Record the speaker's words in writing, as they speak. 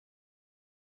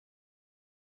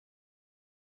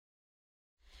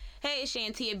Hey, it's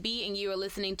Shantia B, and you are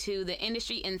listening to the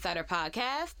Industry Insider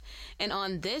Podcast. And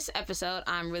on this episode,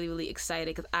 I'm really, really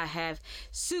excited because I have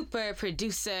super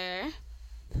producer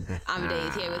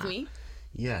Amadeus here with me.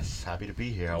 Yes, happy to be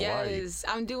here. How are you? Yes,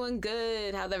 I'm doing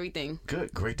good. How's everything?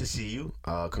 Good. Great to see you.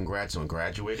 Congrats on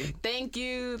graduating. Thank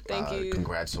you. Thank you.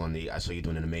 Congrats on I saw you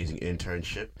doing an amazing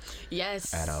internship.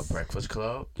 Yes. At Breakfast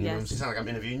Club. You know what I'm saying? It sounds like I'm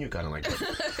interviewing you kind of like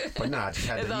that. But nah, I just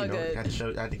had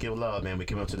to, I had to give love, man. We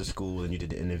came up to the school and you did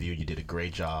the interview. You did a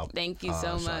great job. Thank you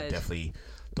so much. I definitely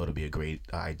thought it'd be a great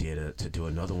idea to do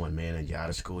another one, man. And you're out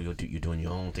of school, you're doing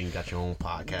your own thing, you got your own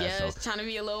podcast. Yes, so. Trying to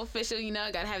be a little official,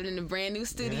 got to have it in a brand new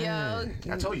studio. Yeah.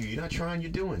 I told you, you're not trying, you're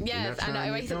doing. Yes, I know.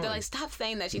 Everybody said, they're like, stop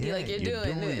saying that. You're like, you're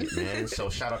doing it, man. So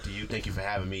shout out to you. Thank you for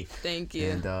having me. Thank you.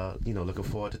 And, looking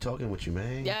forward to talking with you,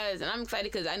 man. Yes, and I'm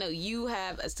excited because I know you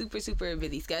have a super, super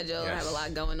busy schedule. Yes. Have a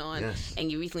lot going on. Yes.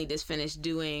 And you recently just finished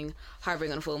doing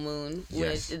Heartbreak on a Full Moon,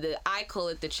 yes. which I call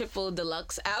it the triple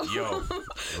deluxe album. Yo,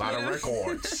 a lot of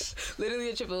records. Literally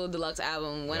a triple deluxe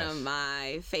album, one of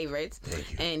my favorites.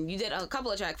 Thank you. And you did a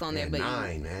couple of tracks on there, but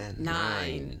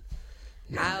nine.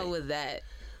 How was that?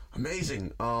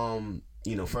 Amazing.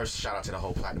 First shout out to the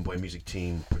whole Platinum Boy music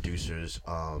team, producers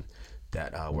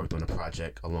that worked on the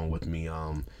project along with me.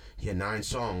 He had 9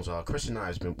 songs. Chris and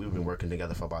I we've been working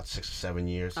together for about 6 or 7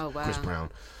 years. Oh wow. Chris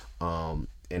Brown,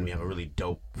 and we have a really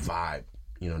dope vibe.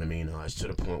 You know what I mean? It's to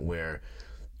the point where,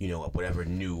 whatever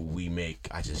new we make,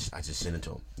 I just send it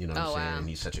to him. You know what I'm saying? Wow. And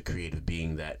he's such a creative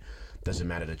being that doesn't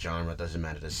matter the genre, doesn't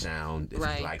matter the sound. If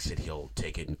he likes it, he'll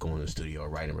take it and go in the studio or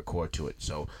write and record to it.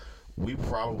 So we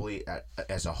probably,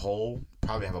 as a whole,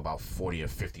 probably have about 40 or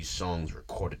 50 songs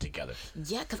recorded together.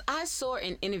 Yeah, because I saw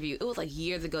an interview, it was like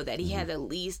years ago, that he had at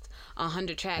least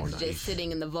 100 tracks just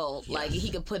sitting in the vault. Yes. Like, he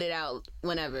could put it out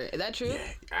whenever. Is that true?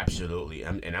 Yeah, absolutely.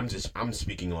 I'm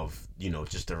speaking of,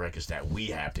 just the records that we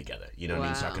have together. You know what I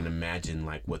mean? So I can imagine,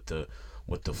 like, what the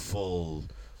full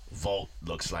vault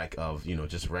looks like of,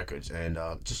 just records. And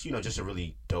just a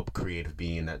really dope creative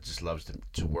being that just loves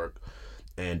to work.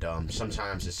 And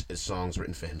sometimes it's songs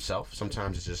written for himself.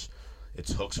 Sometimes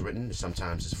it's hooks written.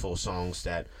 Sometimes it's full songs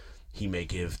that he may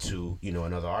give to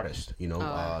another artist.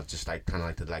 Just like kind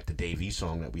of like the Dave E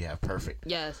song that we have, Perfect.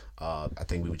 Yes. I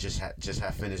think we would just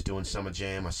have finished doing Summer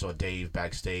Jam. I saw Dave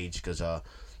backstage because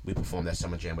we performed that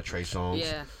Summer Jam with Trey Songz.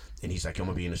 Yeah. And he's like, I'm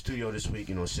gonna be in the studio this week.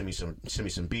 Send me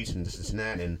some beats and this and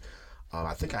that. And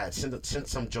I think I had sent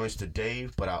some joints to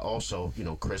Dave, but I also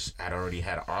Chris had already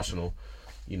had an arsenal.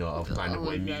 Of Platinum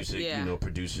Boy music,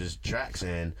 produces tracks,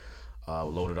 and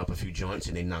loaded up a few joints,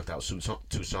 and they knocked out 2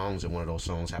 songs, and one of those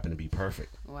songs happened to be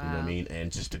Perfect. Wow. You know what I mean?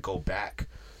 And just to go back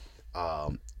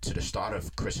to the start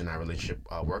of Chris and I relationship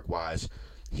work-wise,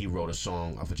 he wrote a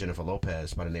song for Jennifer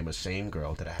Lopez by the name of Same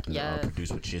Girl that I happened to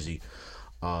produce with Chizzy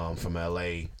from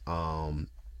LA.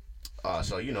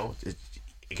 So,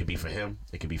 it could be for him,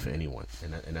 it could be for anyone,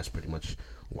 and that's pretty much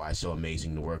why it's so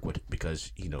amazing to work with,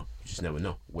 because you just never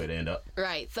know where to end up.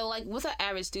 Right. So like, what's an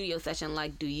average studio session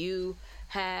like? Do you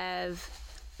have,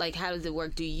 like, how does it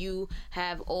work? Do you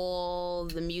have all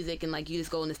the music and like you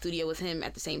just go in the studio with him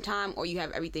at the same time, or you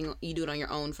have everything, you do it on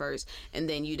your own first and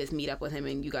then you just meet up with him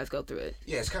and you guys go through it?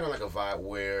 Yeah, it's kind of like a vibe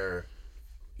where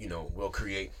we'll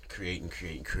create,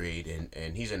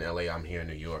 and he's in LA, I'm here in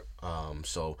New York.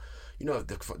 So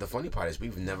the funny part is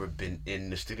we've never been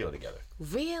in the studio together.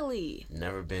 Really?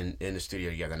 Never been in the studio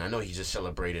together. And I know he just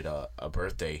celebrated a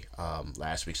birthday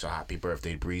last week, so happy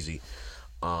birthday, Breezy.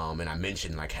 And I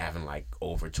mentioned like having like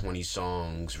over 20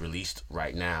 songs released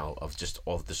right now of just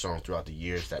all of the songs throughout the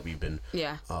years that we've been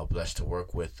blessed to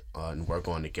work with and work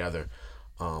on together.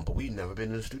 But we've never been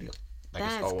in the studio. Like,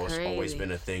 that's it's crazy. Always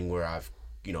been a thing where I've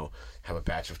have a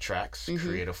batch of tracks,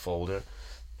 create a folder,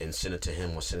 and send it to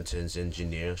him or send it to his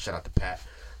engineer. Shout out to Pat.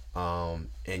 And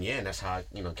that's how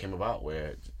it came about,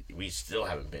 where we still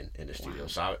haven't been in the studio.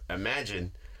 So I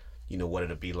imagine what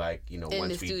it'll be like,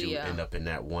 once we do end up in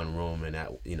that one room and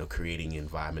that, creating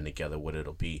environment together, what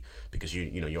it'll be, because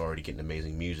you're already getting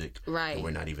amazing music, right? And we're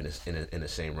not even in the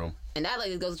same room. And that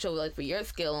like goes to show like for your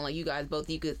skill and like you guys both,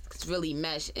 you could really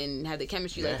mesh and have the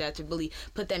chemistry like that to really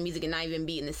put that music and not even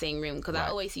be in the same room. Because I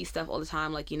always see stuff all the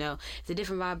time like it's a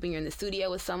different vibe when you're in the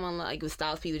studio with someone, like with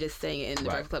Styles P was just saying it in the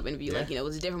Breakfast Club interview, like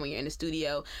it's different when you're in the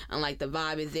studio and like the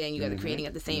vibe is there and you guys are creating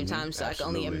at the same time. So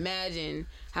Absolutely. I can only imagine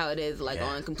how it is like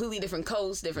on completely different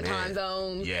coasts, different time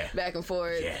zones, back and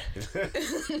forth.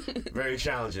 Very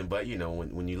challenging, but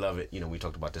when you love it, we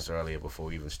talked about this earlier before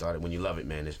we even started. When you love it,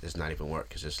 man, it's not even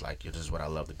work. It's just like this is what I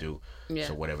love to do.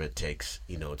 So whatever it takes,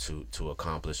 to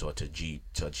accomplish or to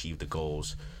achieve the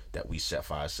goals that we set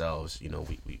for ourselves,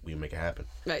 we make it happen.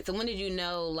 Right. So when did you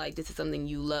know like this is something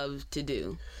you love to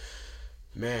do?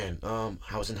 Man,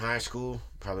 I was in high school,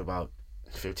 probably about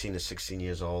 15 to 16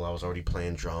 years old. I was already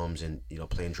playing drums and,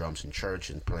 playing drums in church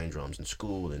and playing drums in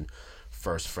school and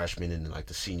first freshman in like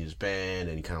the seniors band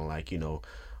and kind of like,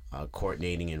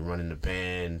 coordinating and running the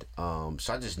band.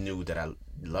 So I just knew that I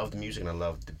loved music and I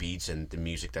loved the beats and the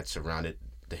music that surrounded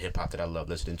the hip hop that I loved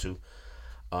listening to.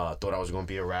 Thought I was going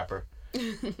to be a rapper.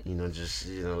 Just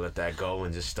let that go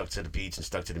and just stuck to the beats and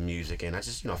stuck to the music. And I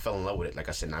just, fell in love with it. Like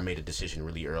I said, and I made a decision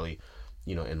really early,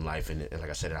 in life. And like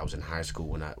I said, I was in high school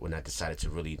when I decided to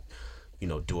really,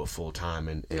 do it full time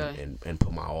and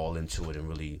put my all into it and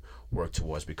really work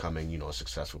towards becoming, a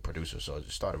successful producer. So I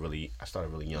started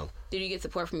really young. Did you get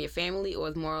support from your family, or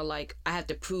was more like I have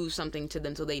to prove something to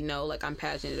them so they know like I'm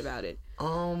passionate about it?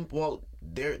 Well,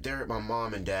 my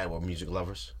mom and dad were music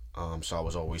lovers. So I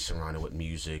was always surrounded with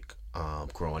music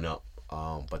growing up.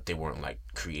 But they weren't like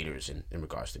creators in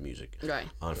regards to music. Right.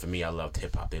 For me, I loved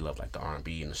hip hop. They loved like the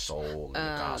R&B and the soul and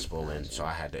the gospel, and so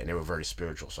I had to. And they were very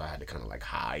spiritual, so I had to kind of like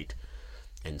hide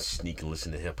and sneak and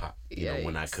listen to hip hop,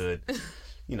 when I could.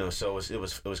 So it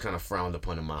was kind of frowned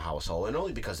upon in my household, and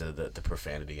only because of the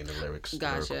profanity and the lyrics,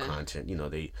 Gotcha. the lyrical content.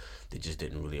 They just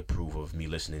didn't really approve of me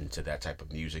listening to that type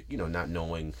of music. Not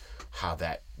knowing how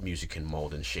that music can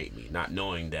mold and shape me, not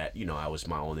knowing that I was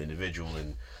my own individual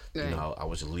and. Right. I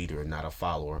was a leader and not a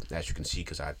follower, as you can see,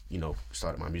 because I,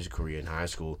 started my music career in high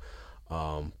school.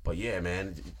 But yeah,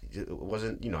 man, it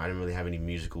wasn't, I didn't really have any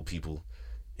musical people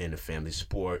in the family.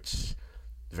 Sports,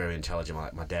 very intelligent.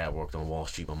 My dad worked on Wall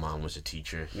Street. My mom was a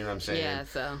teacher. You know what I'm saying? Yeah,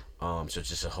 so. So it's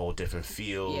just a whole different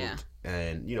field. Yeah.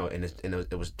 And,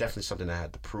 it was definitely something I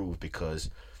had to prove because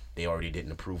they already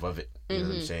didn't approve of it. You know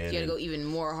what I'm saying? So you had to go even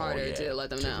more harder to let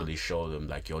them know. To really show them,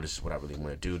 like, yo, this is what I really want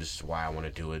to do. This is why I want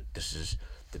to do it. This is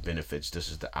the benefits,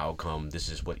 this is the outcome, this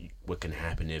is what can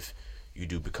happen if you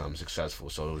do become successful.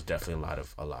 So it was definitely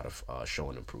a lot of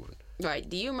showing and proving. Right.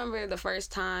 Do you remember the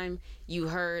first time you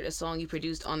heard a song you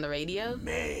produced on the radio?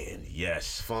 Man,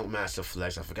 yes. Funk Master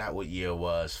Flex. I forgot what year it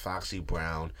was. Foxy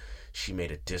Brown. She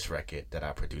made a diss record that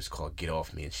I produced called Get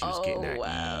Off Me, and she was getting at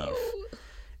Eve.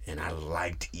 And I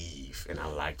liked Eve, and I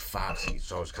liked Foxy.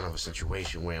 So it was kind of a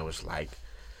situation where it was like,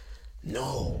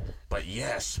 no, but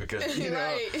yes, because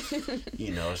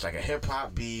it's like a hip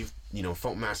hop beef.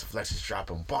 Funk Master Flex is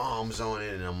dropping bombs on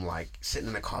it, and I'm like sitting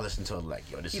in the car listening to it, like,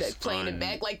 yo, this is like playing it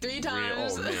back like 3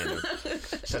 times. Oh man,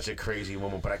 such a crazy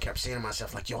woman. But I kept saying to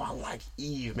myself, like, yo, I like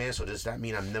Eve, man. So does that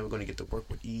mean I'm never gonna get to work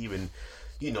with Eve? And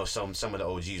some of the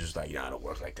OGs was like, I don't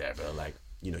work like that, bro. Like,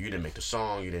 you didn't make the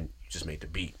song, you just made the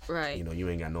beat. Right. You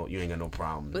ain't got no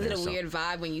problem. Was it a weird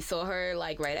vibe when you saw her,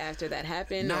 like, right after that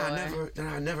happened? No,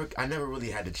 I never really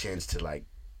had the chance to, like,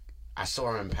 I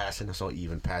saw her in passing, I saw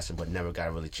Eve in passing, but never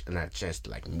got a chance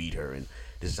to, like, meet her. And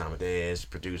this is Amadeus,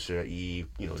 producer, Eve,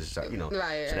 this is,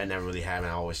 Right. So that never really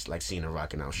happened. I always, like, seeing her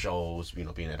rocking out shows, being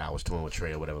that I was touring with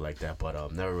Trey or whatever like that,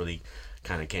 but never really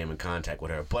kind of came in contact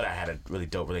with her. But I had a really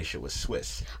dope relationship with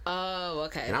Swiss. Oh,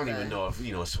 okay. And I don't even know if,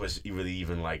 Swiss really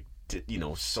even, like,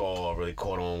 saw or really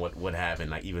caught on what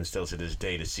happened, like even still to this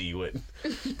day, to see what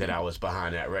that I was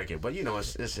behind that record. But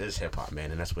it's hip hop, man,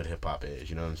 and that's what hip hop is.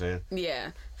 You know what I'm saying?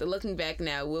 Yeah. So looking back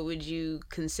now, what would you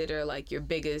consider like your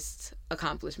biggest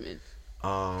accomplishment?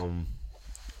 Let's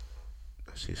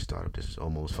see, startup. This is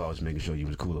almost. I was making sure you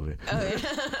was cool of it.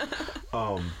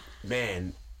 Oh, yeah.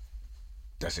 Man,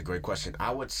 that's a great question.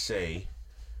 I would say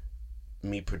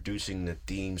me producing the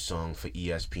theme song for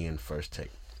ESPN First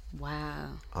Take.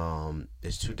 Wow.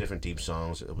 There's 2 different theme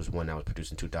songs. It was one that was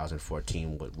produced in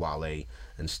 2014 with Wale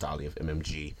and Stolly of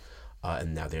MMG.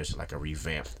 And now there's like a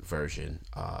revamped version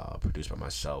produced by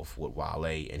myself with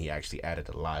Wale, and he actually added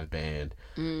a live band.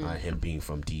 Him being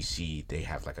from DC, they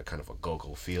have like a kind of a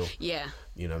go-go feel. Yeah.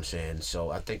 You know what I'm saying? So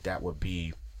I think that would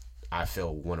be, I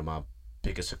feel, one of my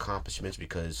biggest accomplishments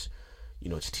because,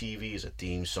 it's TV, it's a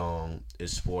theme song,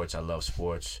 it's sports. I love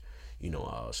sports.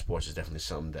 Sports is definitely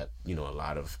something that, a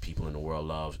lot of people in the world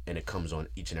love, and it comes on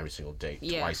each and every single day,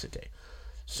 twice a day.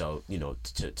 So,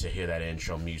 to hear that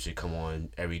intro music come on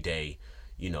every day,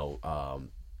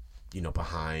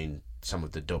 behind some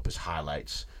of the dopest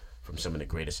highlights from some of the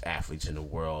greatest athletes in the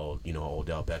world,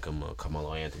 Odell Beckham,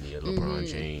 Carmelo Anthony, LeBron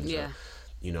James,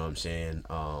 you know what I'm saying,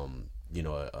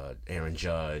 Aaron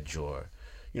Judge, or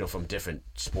from different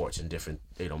sports and different,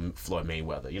 Floyd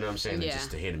Mayweather, you know what I'm saying? Yeah. And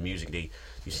just to hear the music,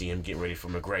 you see him getting ready for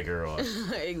McGregor, or,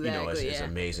 exactly, it's an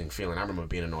amazing feeling. I remember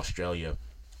being in Australia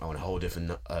on a whole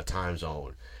different time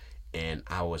zone, and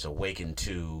I was awakened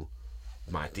to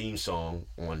my theme song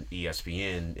on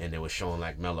ESPN, and they were showing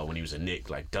like Melo when he was a Knick,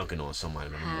 like dunking on somebody.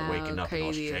 And I remember waking up in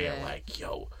Australia, like,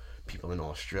 yo, people in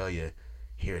Australia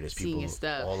hear this, people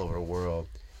all over the world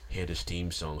hear this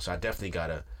theme song. So I definitely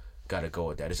gotta gotta go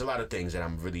with that. There's a lot of things that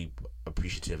I'm really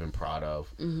appreciative and proud of,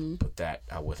 but that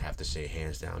I would have to say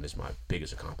hands down is my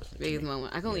biggest accomplishment. Biggest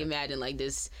moment. I can only imagine like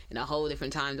this in a whole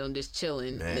different time zone, just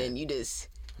chilling, and then you just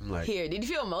here. Did you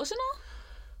feel emotional?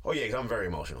 Oh yeah, 'cause I'm very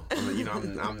emotional.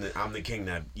 I'm the king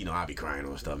that I be crying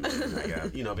on stuff, man.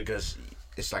 Like, because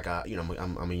it's like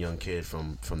I'm a young kid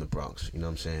from the Bronx. You know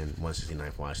what I'm saying?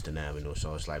 169th Washington Avenue.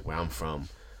 So it's like where I'm from.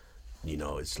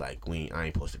 It's like I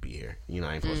ain't supposed to be here.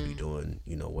 I ain't supposed to be doing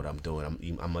what I'm doing.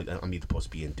 I'm either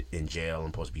supposed to be in jail.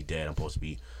 I'm supposed to be dead. I'm supposed to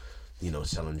be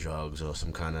selling drugs or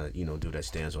some kind of dude that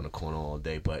stands on the corner all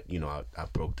day. But I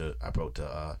broke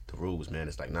the rules, man.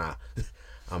 It's like, nah.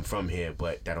 I'm from here,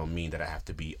 but that don't mean that I have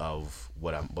to be of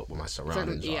what my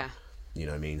surroundings are. You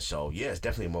know what I mean? So yeah, it's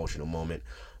definitely an emotional moment,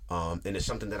 and it's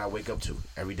something that I wake up to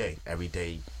every day. Every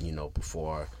day,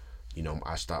 before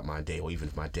I start my day, or even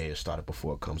if my day has started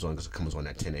before it comes on, because it comes on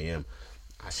at 10 a.m.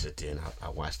 I sit there and I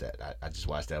watch that. I just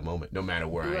watch that moment, no matter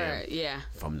where I am. Yeah.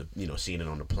 From the seeing it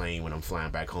on the plane when I'm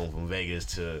flying back home from Vegas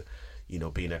to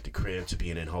being at the crib, to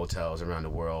being in hotels around the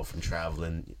world, from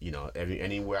traveling,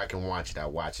 anywhere I can watch it, I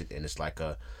watch it, and it's like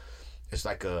a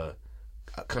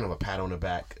kind of a pat on the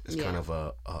back. It's kind of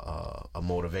a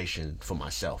motivation for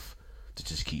myself to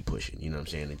just keep pushing. You know what I'm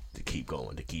saying? To keep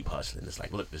going, to keep hustling. It's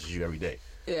like, look, this is you every day.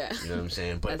 Yeah. You know what I'm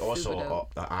saying? But also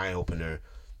an eye opener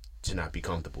to not be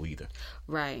comfortable either.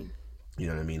 Right. You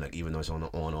know what I mean? Like, even though it's on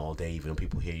all day, even though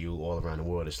people hear you all around the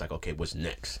world, it's like, okay, what's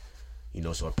next?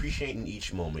 So appreciating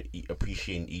each moment,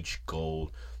 appreciating each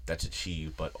goal that's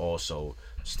achieved, but also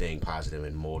staying positive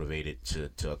and motivated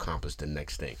to accomplish the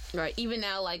next thing. Right. Even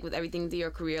now, like, with everything through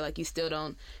your career, like, you still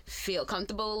don't feel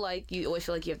comfortable? Like, you always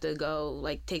feel like you have to go,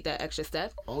 like, take that extra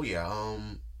step? Oh, yeah.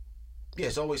 Yeah,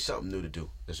 it's always something new to do.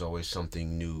 There's always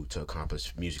something new to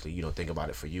accomplish musically. Think about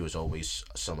it, for you, it's always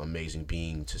some amazing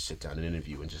being to sit down and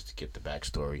interview and just to get the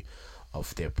backstory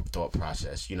of their thought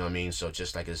process. You know what I mean? So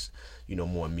just like it's,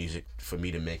 more music for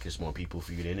me to make, it's more people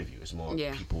for you to interview. It's more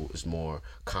people, it's more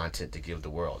content to give the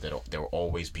world. There will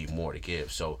always be more to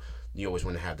give. So you always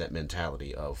want to have that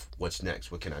mentality of what's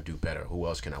next? What can I do better? Who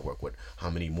else can I work with? How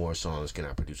many more songs can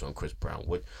I produce on Chris Brown?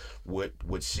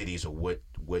 What cities or what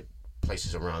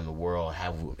places around the world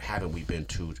haven't we been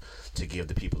to give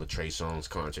the people a Trey Songz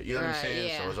concert? You know what I'm saying?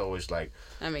 Yeah. So it's always like,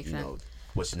 that makes sense.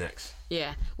 What's next?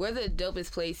 Yeah. Where's the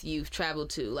dopest place you've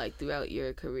traveled to, like, throughout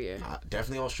your career?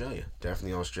 Definitely Australia.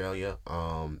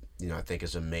 I think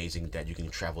it's amazing that you can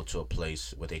travel to a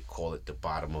place where they call it the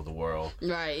bottom of the world.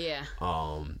 Right, yeah.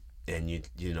 And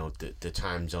the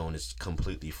time zone is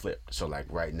completely flipped. So, like,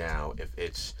 right now, if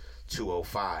it's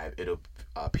 2:05,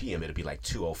 p.m., it'll be like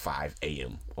 2:05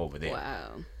 a.m. over there.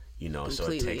 Wow. So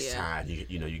it takes time.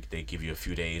 They give you a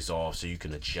few days off so you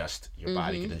can adjust. Your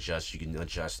body can adjust. You can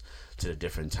adjust to the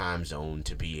different time zone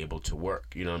to be able to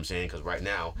work. You know what I'm saying? Because right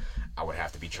now, I would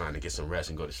have to be trying to get some rest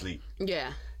and go to sleep.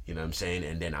 Yeah. You know what I'm saying?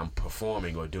 And then I'm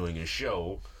performing or doing a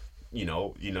show.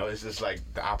 It's just like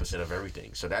the opposite of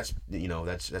everything. So that's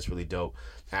really dope.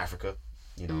 Africa.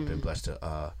 I've been blessed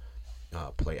to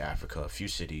play Africa, a few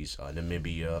cities,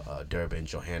 Namibia, Durban,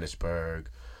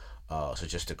 Johannesburg. So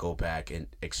just to go back and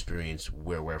experience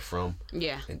where we're from,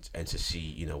 and to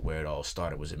see where it all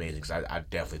started was amazing. Because I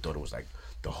definitely thought it was like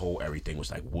everything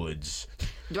was like woods,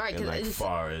 right? And like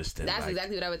forest. And that's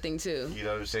exactly what I would think too. You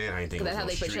know what I'm saying? I didn't think that's how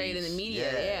they portrayed it in the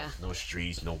media. Yeah, no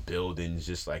streets, no buildings.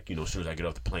 Just like as soon as I get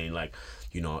off the plane, like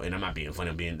and I'm not being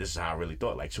funny. This is how I really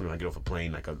thought. Like as soon as I get off a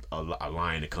plane, like a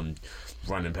lion to come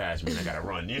running past me, and I gotta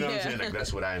run. You know what I'm saying? Like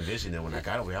that's what I envisioned. And when I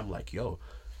got over here, I'm like, yo,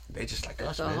 they just like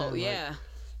us, man. Yeah.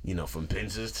 From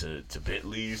Benzes to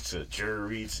Bentleys to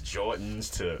Jury to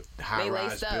Jordans to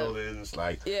high-rise buildings.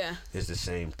 Like, it's the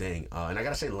same thing. And I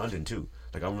gotta say London, too.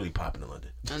 Like, I'm really popping in London.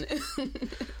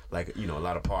 Like, a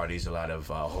lot of parties, a lot of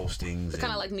hostings.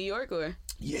 Kind of like New York, or?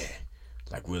 Yeah.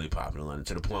 Like, really popping in London.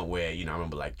 To the point where, I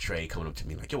remember, like, Trey coming up to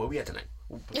me, like, yo, where we at tonight?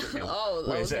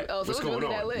 Where is that? What's going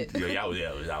on? I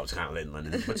was kind of lit in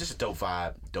London. But just a dope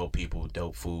vibe, dope people,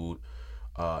 dope food.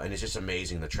 And it's just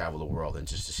amazing to travel the world and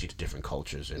just to see the different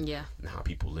cultures and how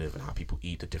people live and how people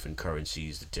eat, the different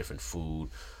currencies, the different food,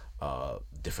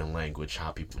 different language,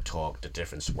 how people talk, the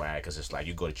different swag. Because it's like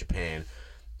you go to Japan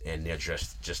and they're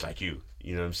dressed just like you.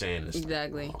 You know what I'm saying? It's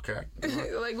exactly. Like, okay.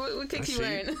 Like, what kicks you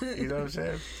wearing? You know what I'm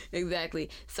saying? Exactly.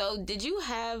 So, did you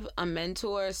have a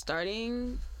mentor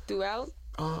starting throughout?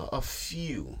 A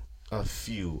few.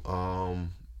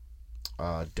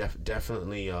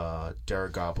 Definitely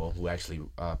Derek Gobble, who actually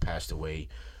passed away,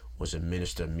 was a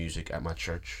minister of music at my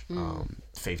church,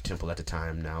 Faith Temple at the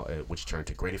time, now which turned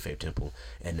to Greater Faith Temple,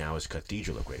 and now is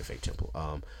Cathedral of Greater Faith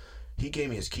Temple. He gave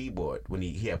me his keyboard when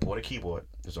he had bought a keyboard.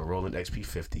 It was a Roland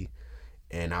XP50,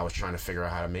 and I was trying to figure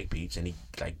out how to make beats, and he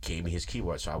like gave me his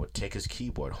keyboard, so I would take his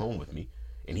keyboard home with me,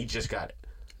 and he just got it.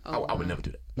 I would never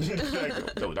do that.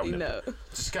 Like, no, I would never.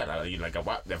 Just got it. Like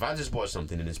if I just bought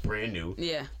something and it's brand new,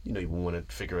 yeah, you know, you want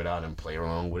to figure it out and play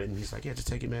around with it, and he's like, yeah, just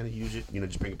take it, man, and use it. You know,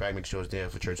 just bring it back, make sure it's there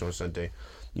for church on Sunday,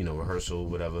 you know, rehearsal,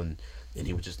 whatever, and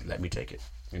he would just let me take it.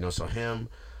 You know, so him,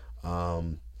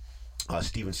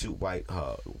 Steven Suit White,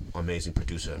 amazing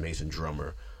producer, amazing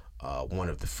drummer, one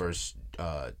of the first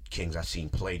kings I seen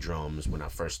play drums when I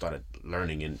first started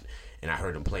learning, and I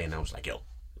heard him play, and I was like, yo,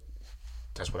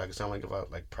 that's what I could sound like if I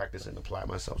like practice and apply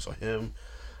myself. So him,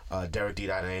 Derek D.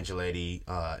 Angeletti,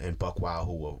 and Buck Wild,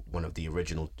 who were one of the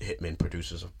original Hitmen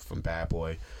producers from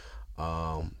BadBoy,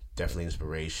 definitely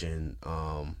inspiration.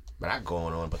 But I go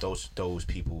on, but those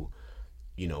people,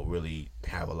 you know, really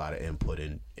have a lot of input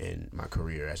in my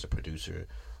career as a producer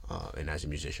and as a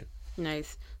musician.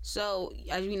 Nice. So,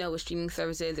 as you know, with streaming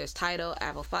services, there's Tidal,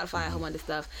 Apple, Spotify, a whole bunch of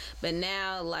stuff. But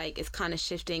now, like, it's kind of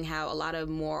shifting how a lot of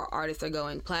more artists are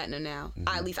going platinum now.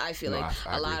 At least I feel like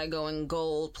a lot are going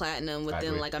gold, platinum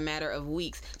within like a matter of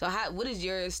weeks. So, what is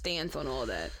your stance on all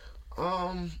that?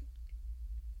 I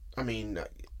mean,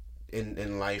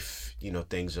 in life, you know,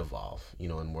 things evolve. You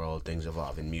know, in world, things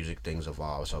evolve. In music, things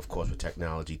evolve. So, of course, with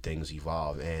technology, things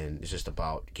evolve. And it's just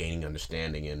about gaining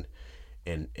understanding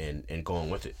and going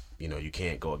with it. You know, you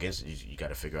can't go against it. You got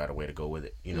to figure out a way to go with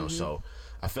it. You know, so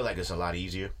I feel like it's a lot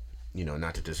easier. You know,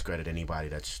 not to discredit anybody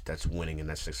that's winning and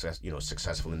that's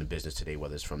successful in the business today,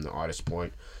 whether it's from the artist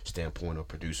standpoint or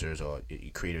producers or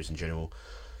creators in general.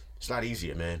 It's a lot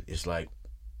easier, man. It's like,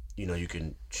 you know, you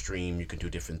can stream, you can do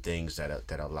different things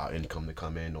that allow income to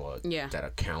come in or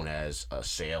that count as a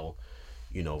sale.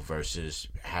 You know, versus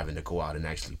having to go out and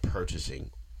actually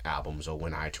purchasing albums, or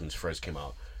when iTunes first came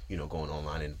out, you know, going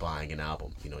online and buying an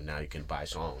album. You know, now you can buy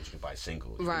songs, you can buy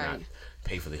singles, you can not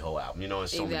pay for the whole album. You know,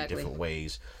 there's so many different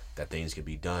ways that things can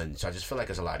be done. So I just feel like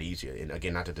it's a lot easier. And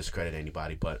again, not to discredit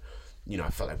anybody, but, you know, I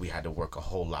felt like we had to work a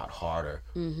whole lot harder,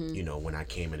 you know, when I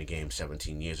came in the game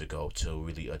 17 years ago to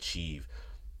really achieve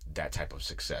that type of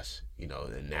success. You know,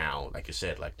 and now, like you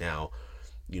said, like now,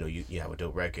 you know, you have a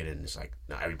dope record, and it's like,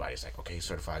 now everybody's like, okay,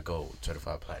 certified gold,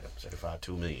 certified platinum, certified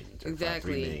 2 million, certified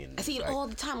 3 million. I see it all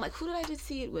the time. Like, who did I just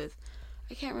see it with?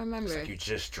 I can't remember. It's like you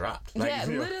just dropped. Like, yeah,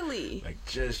 literally. Like,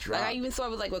 just dropped. Like, I even saw it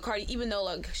with, like, with Cardi, even though,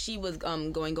 like, she was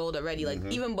going gold already. Like,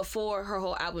 even before her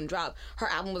whole album dropped, her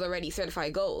album was already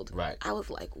certified gold. Right. I was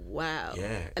like, wow.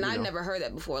 Yeah. And I'd never heard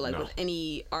that before, like, with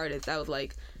any artist. I was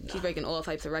like, she's breaking all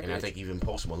types of records. And I think even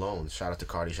Post Malone, shout out to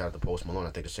Cardi, shout out to Post Malone.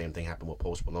 I think the same thing happened with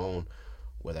Post Malone,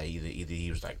 where they either he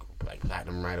was like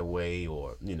platinum right away,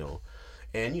 or, you know.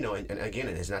 And, you know, and again,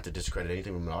 it's not to discredit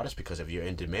anything from an artist, because if you're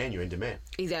in demand, you're in demand.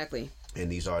 Exactly. And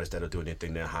these artists that are doing their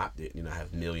thing, they're hot, they, you know,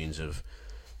 have millions of,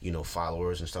 you know,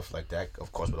 followers and stuff like that.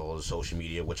 Of course, with all the social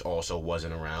media, which also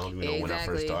wasn't around, you know, when I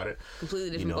first started.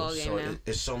 Completely different ballgame so now.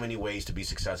 There's so many ways to be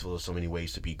successful. There's so many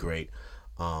ways to be great,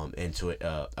 and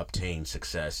to obtain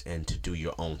success and to do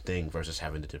your own thing versus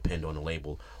having to depend on a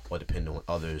label or depend on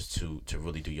others to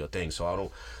really do your thing. So I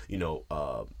don't, you know,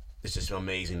 it's just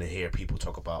amazing to hear people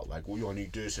talk about, like, well, I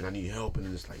need this and I need help,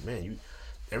 and it's like, man,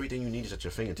 everything you need is at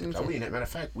your fingertips. Matter of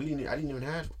fact, I didn't even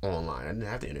have online. I didn't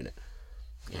have the internet.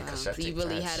 Yeah, cassette tapes. So you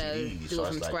really had to do it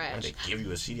from scratch. I had to give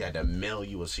you a CD. I had to mail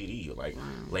you a CD. Like,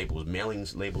 label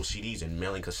CDs and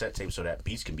mailing cassette tapes so that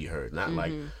beats can be heard. Not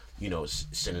like, you know,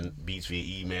 sending beats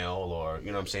via email, or, you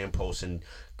know what I'm saying, posting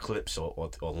clips or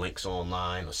links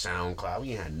online or SoundCloud.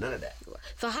 We ain't had none of that.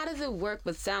 So how does it work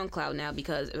with SoundCloud now?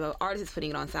 Because if an artist is putting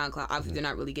it on SoundCloud, obviously they're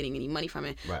not really getting any money from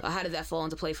it. Right. But how does that fall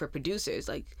into play for producers?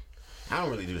 Like, I don't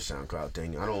really do the SoundCloud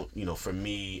thing. I don't, you know, for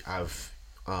me, I've,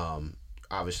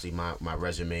 obviously my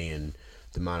resume and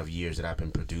the amount of years that I've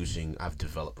been producing, I've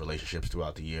developed relationships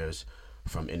throughout the years,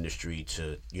 from industry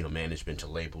to, you know, management to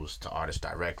labels to artists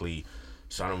directly.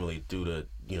 So I don't really do the,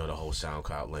 you know, the whole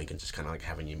SoundCloud link and just kind of like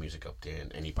having your music up there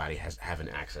and anybody having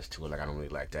access to it. Like, I don't really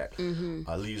like that.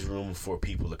 Leaves room for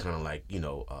people to kind of like, you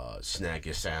know, snag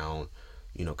your sound,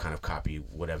 you know, kind of copy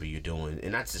whatever you're doing.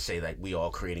 And that's to say, like, we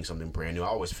all creating something brand new. I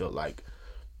always felt like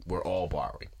we're all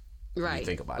borrowing. Right. You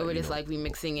think about it. But we're just like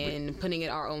remixing it and putting it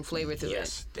our own flavor to it.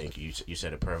 Yes, thank you. You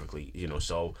said it perfectly. You know,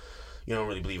 so you don't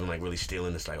really believe in like really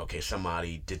stealing. It's like, okay,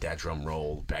 somebody did that drum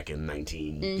roll back in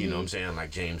 19. You know what I'm saying? Like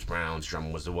James Brown's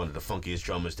drum was one of the funkiest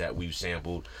drummers that we've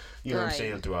sampled. You know what I'm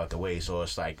saying, throughout the way. So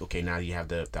it's like, okay, now you have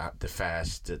the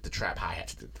fast, the trap hi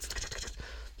hats.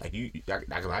 Like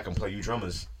I can play you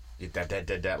drummers that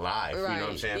live. You know what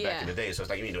I'm saying? Back in the day. So it's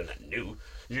like you ain't doing nothing new.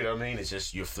 You know what I mean? It's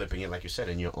just you're flipping it, like you said,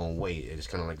 in your own way. It's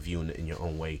kind of like viewing it in your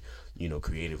own way, you know,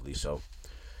 creatively. So,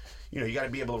 you got to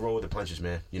be able to roll with the punches,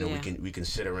 man. We can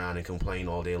sit around and complain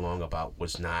all day long about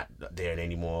what's not there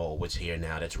anymore or what's here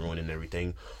now that's ruining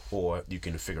everything, or you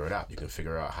can figure it out. You can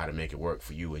figure out how to make it work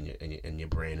for you and your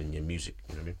brand and your music.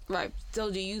 You know what I mean? Right.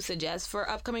 So, do you suggest for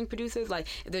upcoming producers, like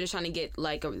if they're just trying to get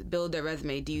build their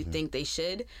resume, do you think they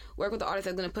should work with the artists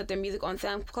that's going to put their music on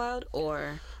SoundCloud,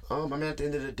 or? I mean, at the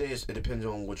end of the day, it depends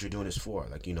on what you're doing this for.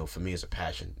 Like, for me, it's a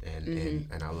passion,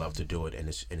 and I love to do it, and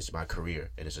it's my career,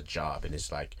 and it's a job, and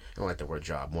it's like, I don't like the word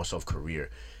job, more so career.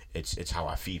 It's how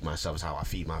I feed myself, it's how I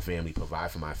feed my family,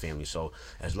 provide for my family. So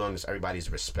as long as everybody's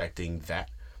respecting that,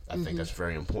 I think that's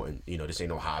very important. This ain't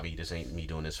no hobby. This ain't me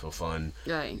doing this for fun.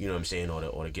 Right. You know what I'm saying?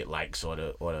 Or to get likes, or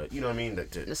you know what I mean?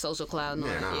 The social cloud.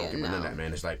 None of that,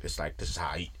 man. It's like this is how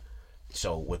I eat.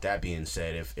 So with that being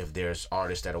said, if there's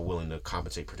artists that are willing to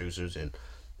compensate producers and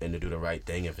to do the right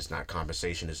thing, if it's not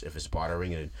compensation, if it's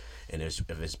bartering, and if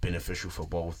it's beneficial for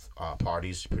both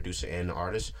parties, producer and the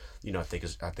artist, I think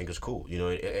it's cool.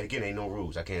 Again, ain't no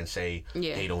rules. I can't say,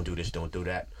 hey, don't do this, don't do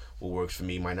that. What works for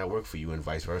me might not work for you, and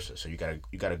vice versa. So you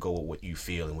gotta go with what you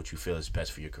feel and what you feel is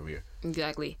best for your career.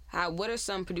 Exactly. What are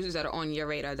some producers that are on your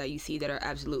radar that you see that are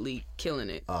absolutely killing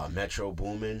it? Metro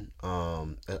Boomin.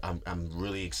 I'm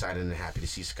really excited and happy to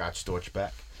see Scott Storch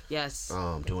back. Yes.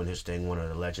 Doing his thing, one of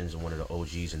the legends and one of the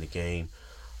OGs in the game.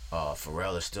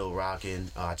 Pharrell is still rocking.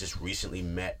 I just recently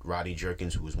met Roddy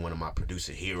Jerkins, who was one of my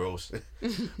producer heroes.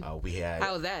 We had.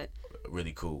 How was that?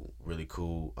 Really cool.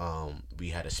 We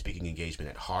had a speaking engagement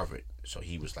at Harvard, so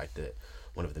he was like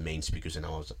one of the main speakers, and I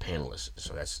was a panelist.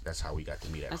 So that's how we got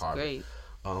to meet at Harvard. Great.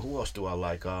 Who else do I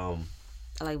like? I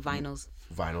like Vinyls.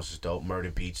 Vinyls is dope.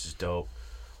 Murder Beats is dope.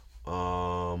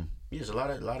 There's a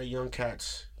lot of young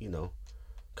cats,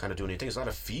 kind of doing their thing. There's a lot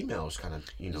of females kind of,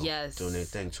 doing their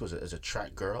thing too. As a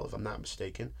track girl, if I'm not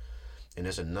mistaken. And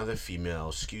there's another female,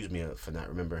 excuse me for not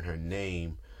remembering her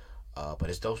name, but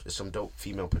it's some dope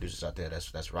female producers out there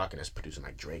that's rocking, that's producing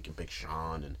like Drake and Big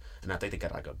Sean, and I think they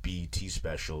got like a BET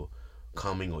special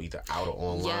coming or either out or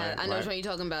online. Yeah, I know what you're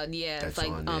talking about. Yeah, that's it's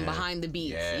like Behind the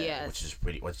Beats. Yeah,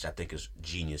 which I think is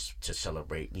genius to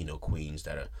celebrate, queens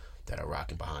that are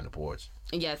rocking behind the boards.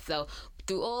 Yes, so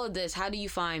through all of this, how do you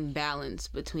find balance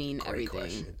between Great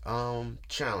everything? Question.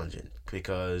 Challenging,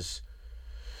 because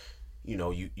you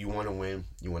want to win,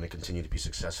 you want to continue to be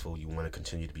successful, you want to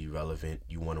continue to be relevant,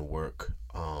 you want to work,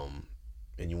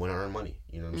 and you want to earn money.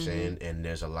 You know what I'm saying? And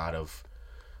there's a lot of,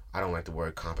 I don't like the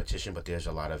word competition, but there's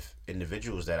a lot of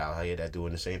individuals that out here that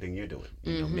doing the same thing you're doing,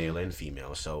 male and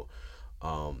female. So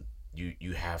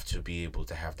you have to be able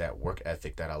to have that work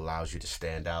ethic that allows you to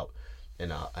stand out and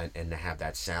to have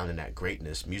that sound and that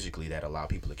greatness musically that allow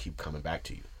people to keep coming back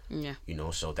to you. Yeah.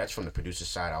 So that's from the producer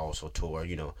side. I also tour,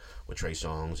 with Trey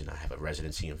Songz, and I have a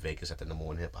residency in Vegas at the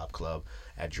 #1 hip hop club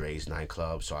at Dre's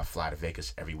nightclub. So I fly to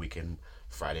Vegas every weekend,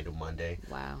 Friday to Monday.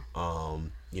 Wow.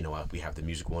 We have the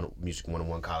Music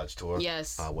 101 college tour.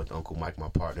 Yes. With Uncle Mike, my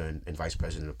partner and vice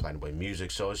president of Platinum Boy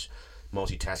Music. So it's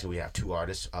multitasking. We have 2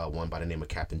 artists, one by the name of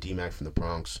Captain D-Mac from the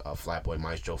Bronx, Flatboy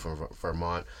Maestro from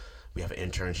Vermont. We have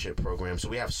an internship program. So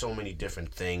we have so many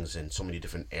different things and so many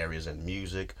different areas in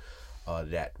music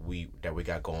that we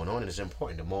got going on, and it's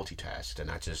important to multitask, to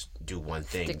not just do one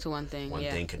thing. Stick to one thing. One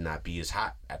thing could not be as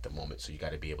hot at the moment, so you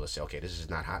got to be able to say, okay, this is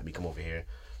not hot. Let me come over here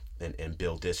and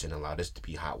build this and allow this to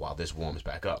be hot while this warms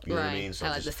back up. You know what I mean? So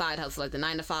like the side hustle, like the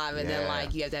 9 to 5, and then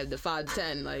like you have to have the 5 to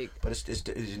 10, like. But it's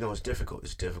difficult.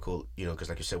 It's difficult, because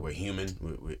like you said, we're human.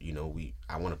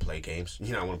 I want to play games.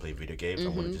 I want to play video games. I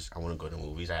want to go to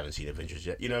movies. I haven't seen Avengers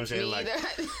yet. You know what I'm saying? Me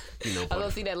either. I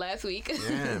will see that last week.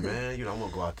 Yeah, man. I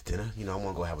want to go out to dinner. I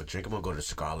want to go have a drink. I'm gonna go to the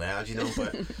cigar lounge.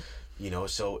 But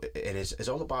so and it's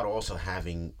all about also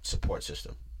having support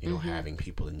system. Having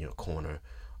people in your corner.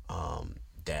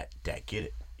 That get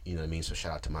it, you know what I mean? So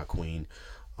shout out to my queen,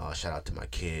 shout out to my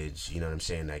kids, you know what I'm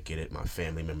saying, that get it, my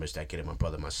family members that get it, my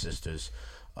brother, my sisters,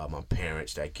 my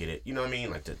parents that get it, you know what I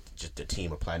mean? Like just the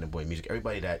team of Platinum Boy Music,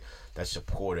 everybody that's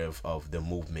supportive of the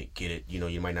movement get it.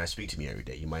 You might not speak to me every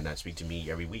day, you might not speak to me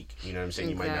every week, you know what I'm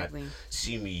saying? Exactly. You might not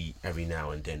see me every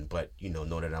now and then, but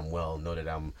know that I'm well, know that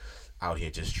I'm out here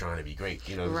just trying to be great,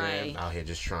 you know what I'm saying? Out here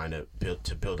just trying to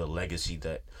build a legacy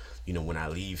that, when I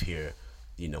leave here,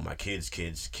 my kids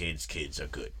are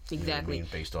good. Exactly.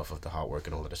 Based off of the hard work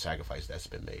and all of the sacrifice that's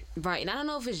been made. Right. And I don't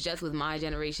know if it's just with my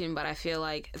generation, but I feel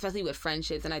like, especially with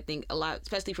friendships, and I think a lot,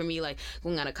 especially for me, like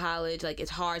going out of college, like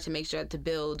it's hard to make sure to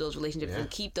build those relationships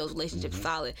and keep those relationships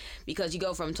solid, because you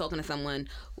go from talking to someone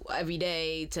every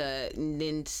day to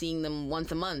then seeing them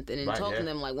once a month, and then talking to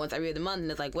them like once every other month,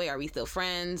 and it's like, wait, are we still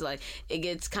friends? Like it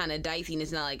gets kind of dicey, and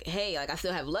it's not like, hey, like I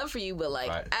still have love for you, but like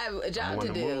I have a job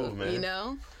to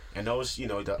do, And those,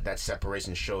 that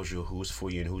separation shows you who's for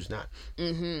you and who's not.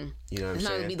 Mm-hmm. You know what I'm saying? It's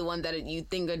not gonna be the one that you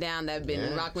think are down that have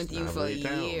been rocking with you for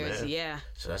years. Down, yeah.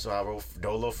 So that's why I wrote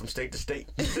Dolo from state to state.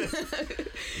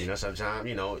 Sometimes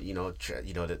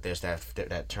that there's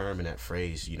that term and that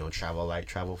phrase, travel light,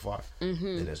 travel far. Mm-hmm.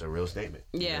 And there's a real statement.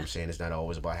 You know what I'm saying? It's not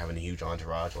always about having a huge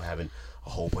entourage or having a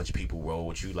whole bunch of people roll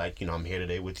with you. Like, I'm here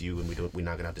today with you, and we're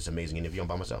knocking out this amazing interview. I'm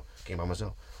by myself. Came by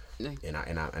myself. And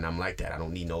I'm like that. I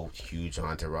don't need no huge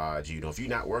entourage. If you're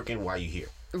not working, why you here?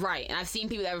 Right. And I've seen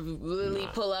people that really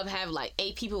pull up, have like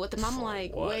 8 people with them. I'm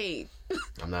like, wait.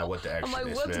 I'm not with the extra. I'm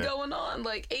like, what's going on?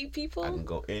 Like 8 people? I can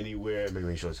go anywhere.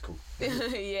 Make sure it's cool.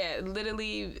 Yeah, it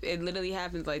literally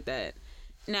happens like that.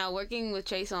 Now, working with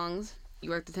Trey Songz,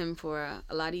 you worked with him for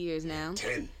a lot of years now.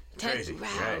 10. 10. Crazy. Wow,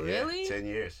 yeah, really? 10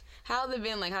 years. How has it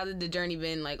been? Like, how did the journey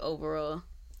been, like, overall?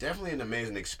 Definitely an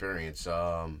amazing experience.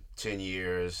 10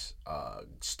 years,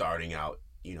 starting out,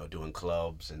 doing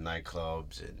clubs and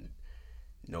nightclubs and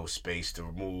no space to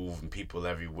move and people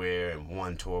everywhere and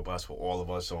one tour bus for all of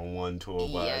us on one tour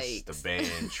bus. Yikes. The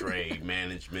band, trade,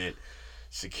 management,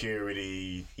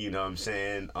 security, you know what I'm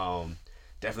saying?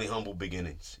 Definitely humble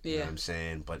beginnings, you know what I'm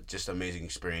saying? But just amazing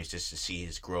experience just to see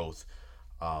his growth.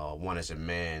 One as a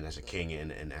man, as a king,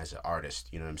 and as an artist,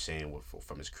 you know what I'm saying?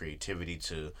 From his creativity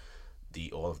to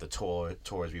all of the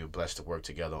tours we were blessed to work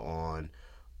together on,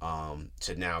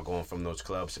 to now going from those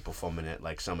clubs to performing at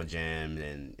like Summer Jam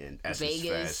and Essence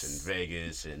Fest and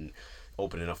Vegas and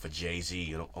opening up for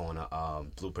Jay-Z on a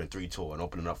Blueprint 3 tour and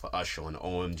opening up for Usher on the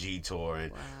OMG tour.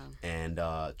 And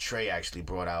Trey actually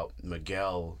brought out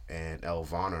Miguel and El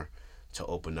Varner to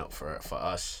open up for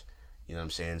us. You know what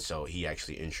I'm saying? So he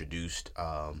actually introduced,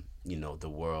 the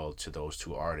world to those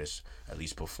two artists, at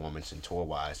least performance and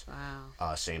tour-wise.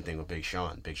 Wow. Same thing with Big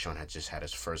Sean. Big Sean had just had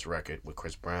his first record with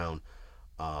Chris Brown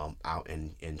out,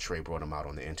 and Trey brought him out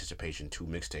on the Anticipation 2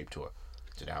 mixtape tour.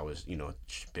 So that was,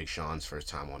 Big Sean's first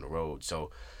time on the road.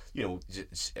 So,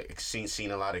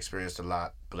 seen a lot, experienced a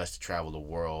lot, blessed to travel the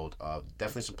world.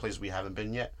 Definitely some places we haven't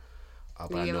been yet.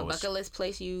 Do you have a bucket list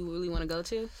place you really want to go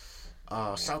to?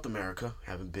 South America,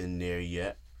 haven't been there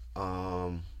yet.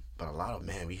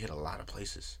 But we hit a lot of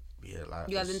places. You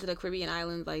guys been to the Caribbean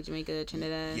islands like Jamaica,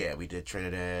 Trinidad? Yeah, we did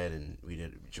Trinidad and we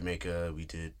did Jamaica. We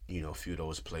did, a few of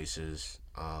those places.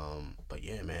 But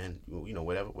yeah, man,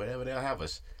 whatever they'll have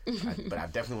us. But I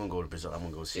definitely want to go to Brazil. I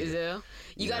want to go see Brazil?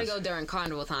 You got to go during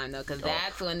Carnival time, though, because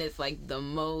that's when it's like the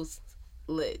most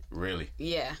lit. Really?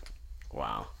 Yeah.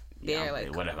 Wow. Yeah,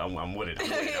 like whatever. I'm with it.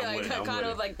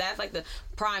 Carnival's like that's like the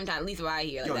prime time, at least where I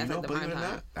hear. Like that's like the prime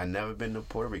time. I've never been to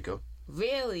Puerto Rico.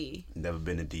 Really? Never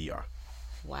been to DR.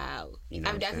 Wow.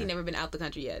 I've definitely never been out the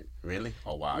country yet. Really?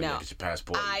 Oh wow. No. You gotta get your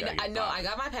passport. I know. I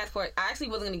got my passport. I actually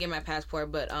wasn't gonna get my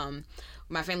passport, but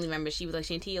my family member, she was like,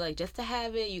 Shantia, like, just to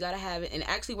have it, you gotta have it. And it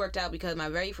actually worked out because my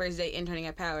very first day interning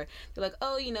at Power, they're like,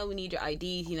 oh, we need your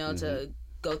IDs, to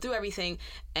go through everything,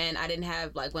 and I didn't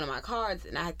have like one of my cards,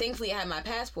 and thankfully I had my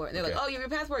passport, and they're like, oh, you have your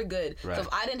passport, good. Right. So if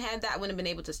I didn't have that, I wouldn't have been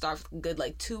able to start good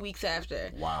like 2 weeks after.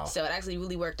 Wow. So it actually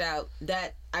really worked out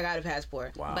that I got a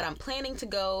passport. Wow. But I'm planning to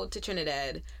go to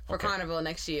Trinidad for Carnival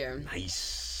next year.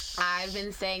 Nice. I've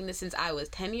been saying this since I was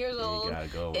 10 years old. You gotta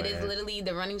go, It is literally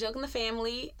the running joke in the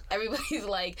family. Everybody's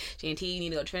like, Shantia, you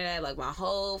need to go to Trinidad. Like, my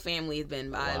whole family has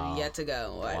been, I've yet to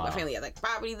go. Like, my family has, like,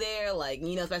 property there. Like,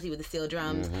 especially with the steel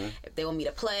drums. If they want me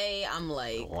to play, I'm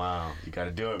like... Wow. You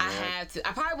gotta do it, man. I have to.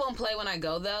 I probably won't play when I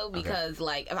go, though, because,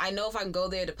 like, if I know if I can go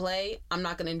there to play, I'm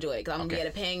not gonna enjoy it. Because I'm gonna be at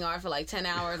a paying art for, like, 10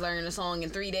 hours, learning a song in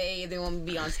 3 days. They want me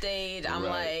to be on stage. I'm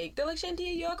like... They're like,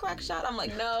 Shantia, you're a crack shot. I'm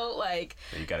like, no, like...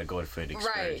 You gotta go for the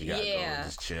experience. Right, you gotta go and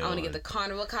just chill. I want to get the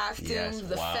carnival costumes,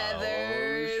 the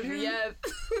feathers. Yes.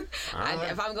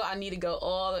 If I'm going, I need to go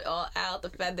all out, the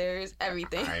feathers,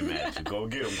 everything. All right, man. So go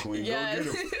get them, queen. Yes.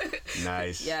 Go get them.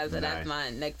 Nice. Yeah, so that's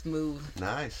my next move.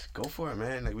 Nice. Go for it,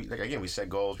 man. Again, we set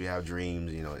goals. We have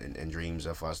dreams, and dreams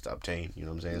are for us to obtain. You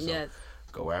know what I'm saying? So yes.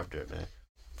 Go after it, man.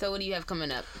 So what do you have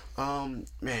coming up?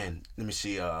 Man, let me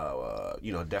see.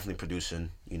 Definitely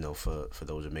producing. For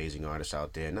those amazing artists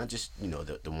out there. Not just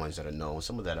the ones that are known.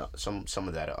 Some of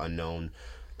that are unknown,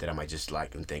 that I might just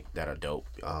like and think that are dope.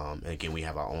 And again, we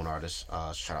have our own artists.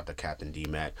 Shout out to Captain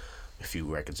D-Mac. A few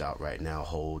records out right now.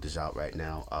 Hold is out right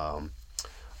now.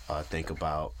 Think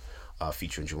About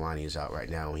featuring Giovanni is out right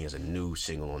now. And he has a new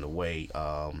single on the way.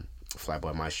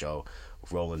 Flatboy My Show.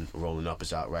 Rolling Up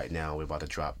is out right now. We're about to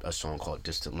drop a song called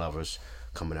Distant Lovers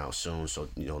coming out soon. So,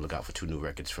 look out for 2 new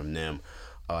records from them.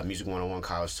 Music 101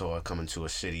 College Tour coming to a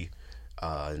city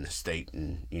in the state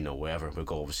and, wherever. We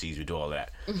go overseas, we do all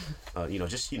that.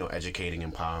 Just, educating,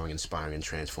 empowering, inspiring, and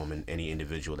transforming any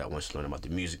individual that wants to learn about the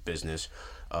music business.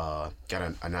 Got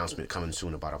an announcement coming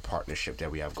soon about a partnership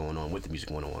that we have going on with the Music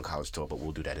 101 College Tour, but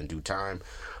we'll do that in due time.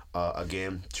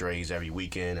 Again, Dre's every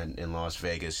weekend in Las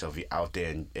Vegas. So if you're out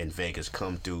there in Vegas,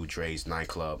 come through Dre's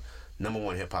nightclub,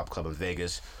 #1 hip-hop club in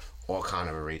Vegas. All kind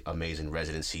of amazing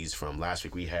residencies. From last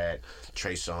week, we had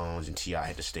Trey Songz and T.I.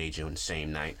 hit the stage on the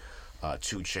same night.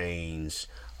 2 Chainz,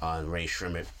 Ray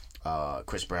Shrimmer,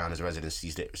 Chris Brown is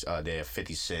residencies there.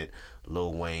 50 Cent,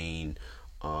 Lil Wayne,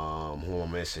 who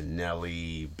I'm missing,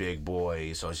 Nelly, Big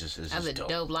Boy. So it's just that's a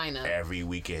dope lineup. Every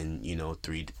weekend,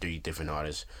 three different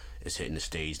artists is hitting the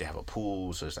stage. They have a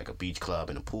pool, so it's like a beach club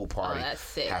and a pool party. Oh, that's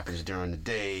sick. Happens during the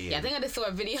day. Yeah, I think I just saw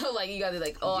a video like you guys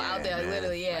are all out there, like,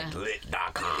 literally, yeah. Like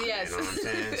lit.com. Yes. You know what I'm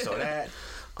saying? So that.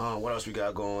 What else we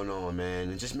got going on, man?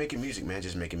 And just making music, man.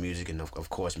 Just making music, and of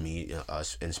course me,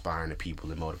 us inspiring the people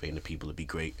and motivating the people to be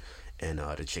great and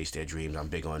to chase their dreams. I'm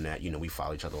big on that. We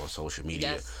follow each other on social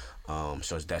media. Yes.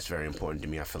 So that's very important to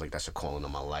me. I feel like that's a calling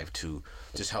on my life to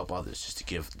just help others, just to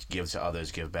give to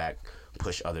others, give back,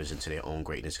 push others into their own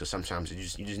greatness. Because sometimes you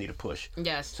just need a push.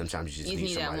 Yes. Sometimes you just need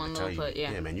somebody that one to tell you, put,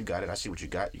 yeah, man, you got it. I see what you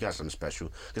got. You got something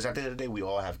special. Because at the end of the day, we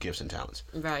all have gifts and talents.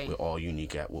 Right. We're all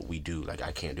unique at what we do. Like,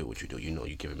 I can't do what you do.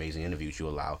 You give amazing interviews. You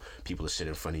allow people to sit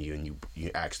in front of you and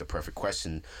you ask the perfect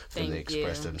question for them to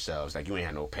express themselves. Like, you ain't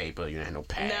had no paper. You ain't had no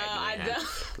pad. No, I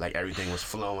don't. Like, everything was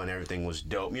flowing. Everything was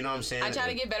dope. You know what I'm saying? I try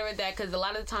to get better at that because a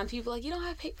lot of the times people are like, you don't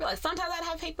have paper. Like, sometimes I'd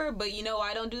have paper, but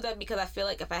I don't do that because I feel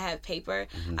like if I have paper,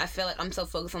 I feel like I'm so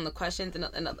focused on the questions.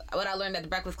 And what I learned at the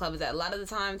Breakfast Club is that a lot of the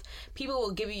times people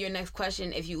will give you your next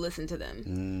question if you listen to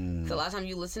them. So a lot of times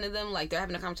you listen to them, like they're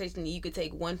having a conversation and you could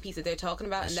take one piece that they're talking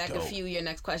about and that could fuel your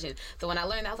next question. So when I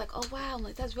learned that, I was like, oh wow,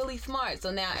 like that's really smart.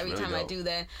 So now every time I do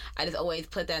that, I just always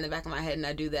put that in the back of my head and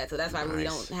I do that. So that's why I really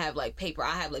don't have like paper.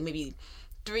 I have like maybe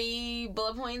 3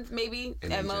 bullet points maybe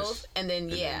at most, and then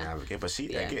but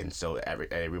see again, so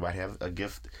everybody have a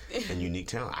gift and unique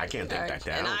talent. I can't think like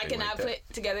that. And I cannot put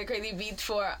together crazy beats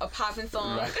for a popping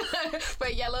song for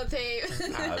Yellow Tape.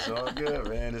 It's all good,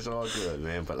 man. It's all good,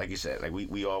 man. But like you said, like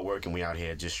we all work and we out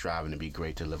here just striving to be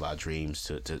great, to live our dreams,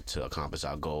 to accomplish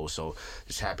our goals. So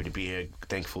just happy to be here,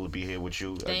 thankful to be here with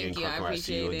you. Thank you. I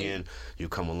appreciate it. Again, you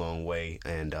come a long way,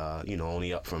 and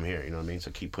only up from here. You know what I mean?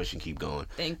 So keep pushing, keep going.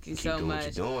 Thank you so much.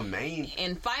 Doing, man.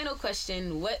 And final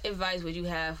question, what advice would you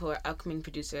have for an upcoming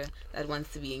producer that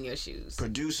wants to be in your shoes?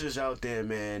 Producers out there,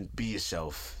 man, be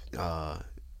yourself.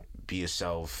 Be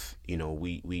yourself.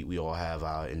 We all have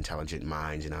our intelligent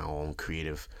minds and our own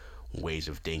creative ways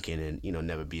of thinking, and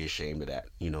never be ashamed of that.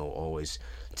 Always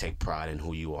take pride in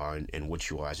who you are and what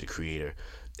you are as a creator,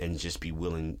 and just be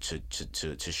willing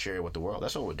to share it with the world.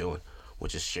 That's all we're doing. We're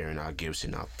just sharing our gifts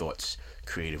and our thoughts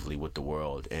creatively with the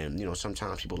world. And,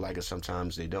 sometimes people like it,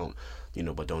 sometimes they don't,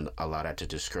 but don't allow that to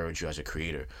discourage you as a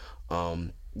creator.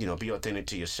 Be authentic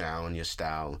to your sound, your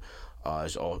style.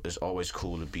 It's always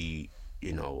cool to be,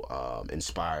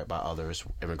 inspired by others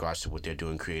in regards to what they're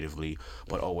doing creatively,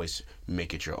 but always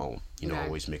make it your own.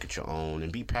 Always make it your own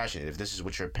and be passionate. If this is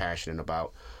what you're passionate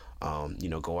about,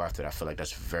 go after it. I feel like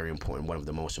that's very important. One of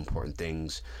the most important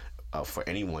things for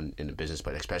anyone in the business,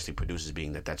 but especially producers,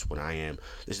 being that's what I am,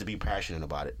 is to be passionate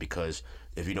about it. Because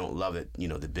if you don't love it,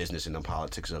 the business and the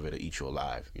politics of it will eat you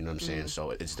alive. You know what I'm saying?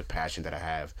 So it's the passion that I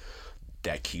have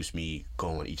that keeps me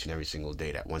going each and every single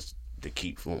day. That wants to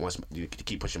keep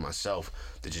pushing myself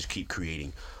to just keep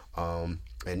creating. And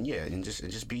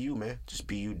just be you, man. Just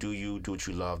be you, do what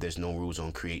you love. There's no rules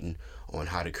on creating, on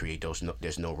how to create those.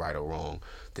 There's no right or wrong.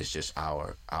 There's just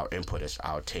our input, it's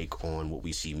our take on what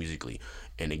we see musically.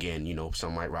 And again,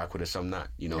 some might rock with it, some not.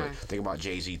 Think about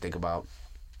Jay-Z, think about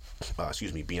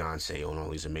Beyonce, and all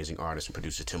these amazing artists and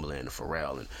producers, Timbaland and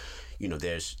Pharrell, and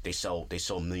they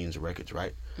sell millions of records,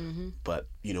 right? Mm-hmm. But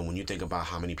when you think about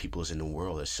how many people is in the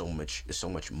world, there's so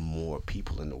much more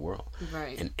people in the world,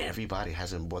 right? And everybody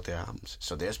hasn't bought their albums.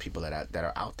 So there's people that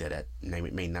are out there that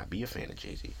may not be a fan of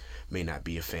Jay-Z, may not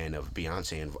be a fan of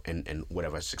Beyonce and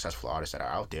whatever successful artists that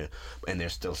are out there, and they're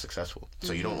still successful.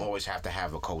 So you don't always have to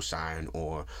have a cosign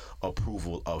or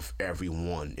approval of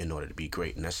everyone in order to be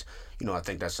great. And that's I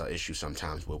think that's an issue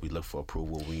sometimes, where we look for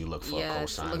approval when you look for a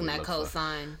cosign. Looking at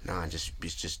cosign.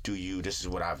 Just do you. This is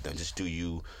what I've done. Just do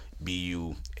you, be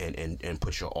you, and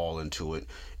put your all into it.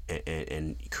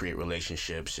 and create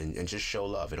relationships and just show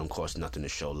love. It don't cost nothing to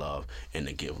show love and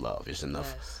to give love. It's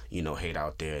enough, hate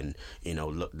out there, and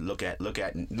look at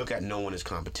no one as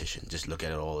competition. Just look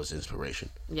at it all as inspiration.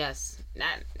 Yes,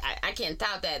 I can't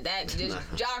tout that. That just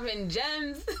dropping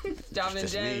gems, dropping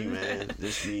gems. Me, man.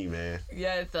 This me, man.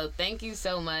 Yeah. So thank you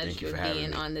so much for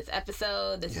being on this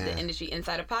episode. This is the Industry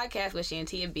Insider Podcast with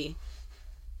Shantia B.